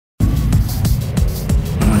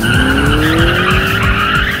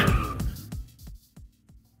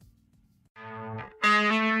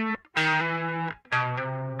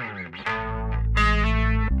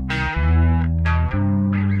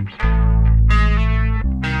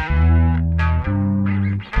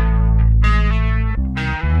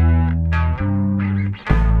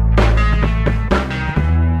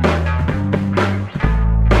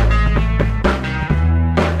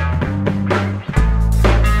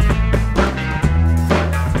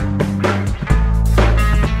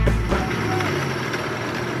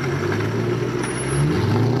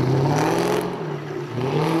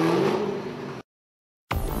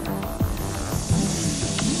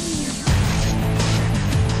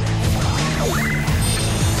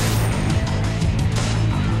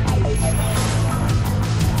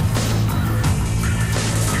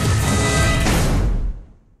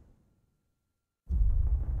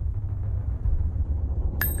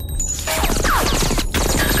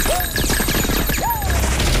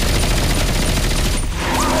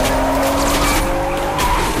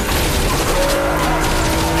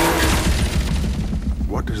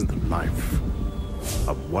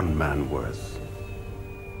man worth?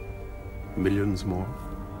 Millions more?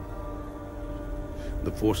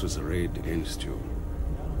 The forces arrayed against you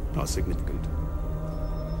are significant.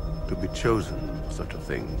 To be chosen such a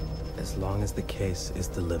thing. As long as the case is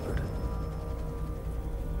delivered,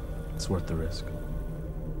 it's worth the risk.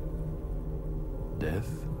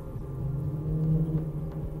 Death?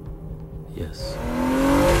 Yes.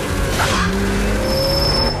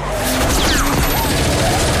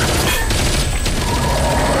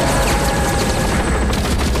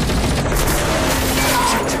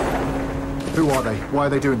 Who are they? Why are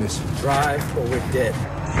they doing this? Drive or we're dead.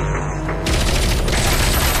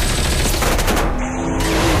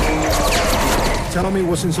 Tell me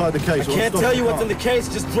what's inside the case. I can't tell you what's in the case,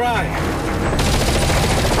 just drive.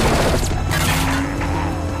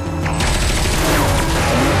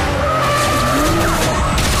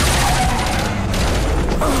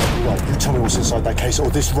 Right, you tell me what's inside that case, or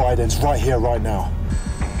this ride ends right here, right now.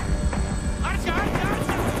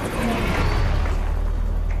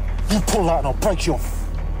 You pull that and I'll break your...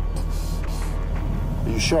 Are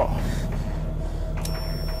you sure?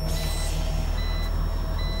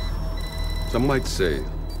 Some might say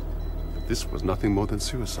that this was nothing more than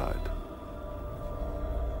suicide.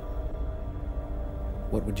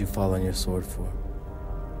 What would you fall on your sword for?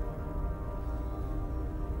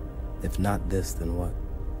 If not this, then what?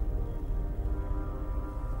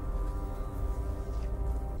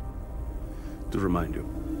 To remind you.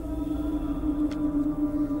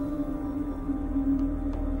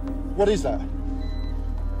 What is that?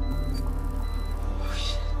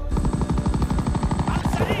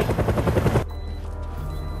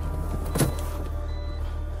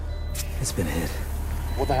 It's been hit.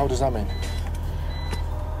 What the hell does that mean?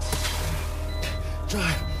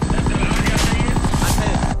 Drive.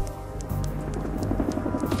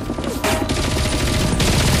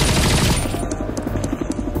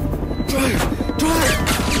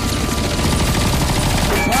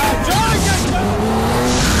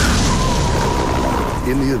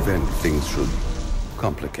 In the event things should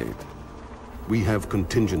complicate, we have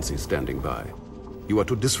contingency standing by. You are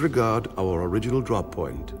to disregard our original drop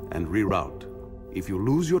point and reroute. If you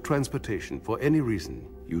lose your transportation for any reason,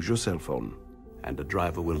 use your cell phone, and a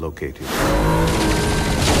driver will locate you.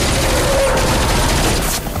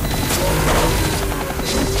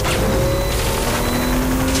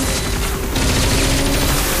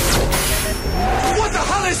 What the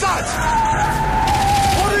hell is that?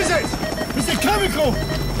 What is it? Is it chemical?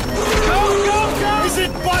 Go! Is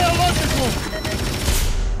it biological?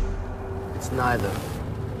 It's neither.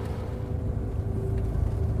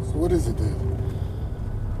 So what is it then?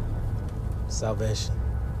 Salvation.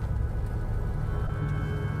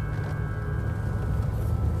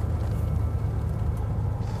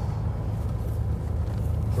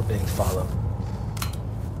 We're being followed.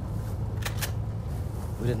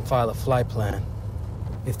 We didn't file a flight plan.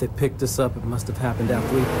 If they picked us up, it must have happened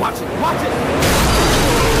after we... Watch it! Watch it!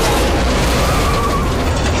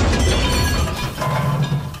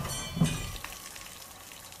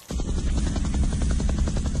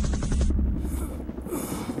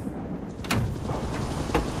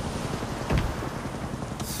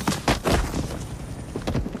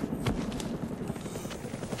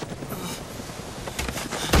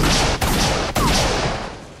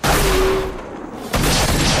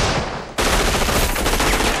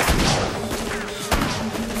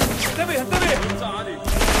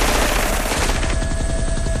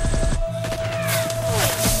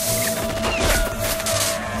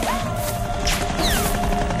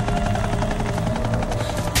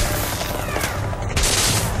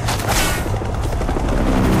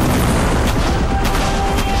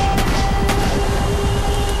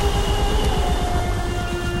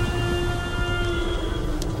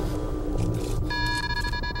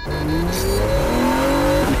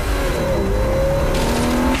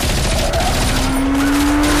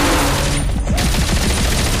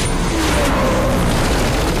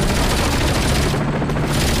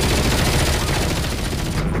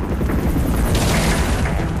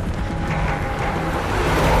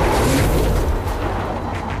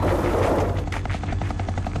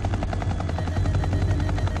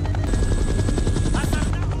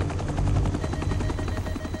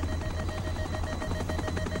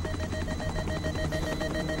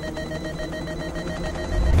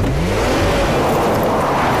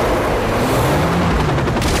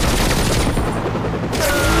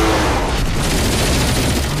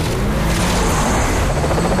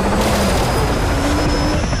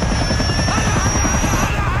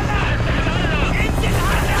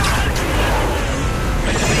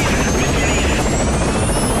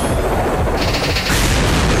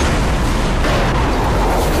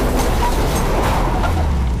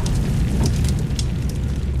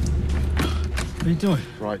 doing?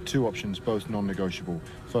 Right, two options, both non-negotiable.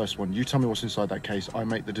 First one, you tell me what's inside that case, I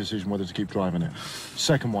make the decision whether to keep driving it.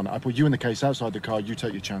 Second one, I put you in the case outside the car, you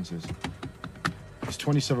take your chances. It's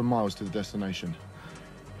 27 miles to the destination.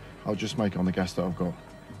 I'll just make it on the gas that I've got.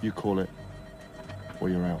 You call it, or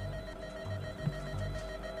you're out.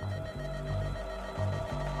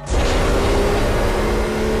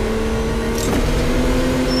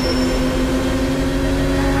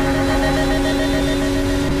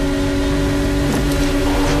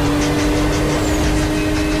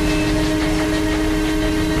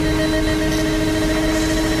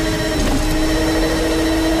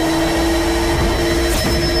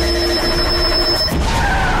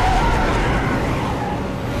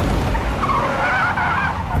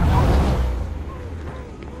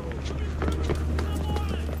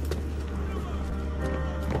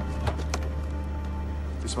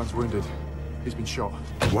 This man's wounded. He's been shot.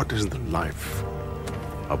 What is the life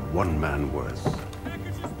of one man worth?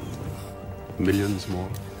 Millions more?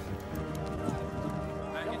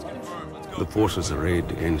 The forces arrayed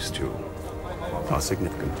against you are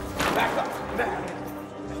significant.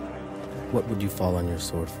 What would you fall on your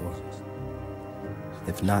sword for?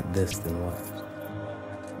 If not this, then what?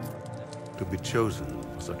 To be chosen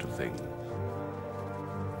for such a thing.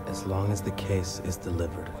 As long as the case is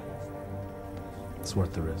delivered, it's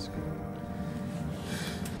worth the risk.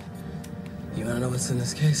 You wanna know what's in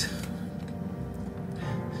this case?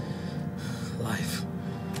 Life.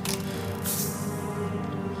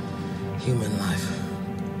 Human life.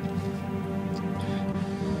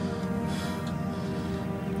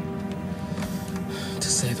 To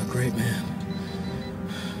save a great man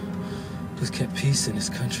who's kept peace in his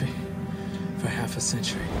country for half a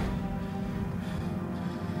century.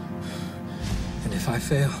 And if I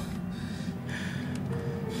fail,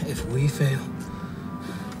 if we fail,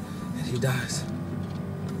 and he dies,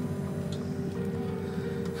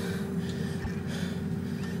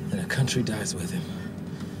 then a country dies with him.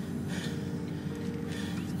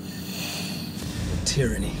 And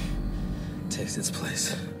tyranny takes its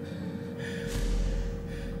place.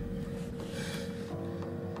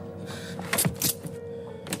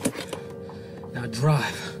 Now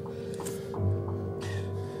drive.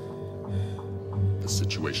 The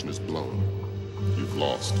situation is blown. You've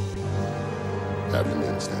lost. Have your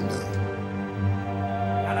men stand down.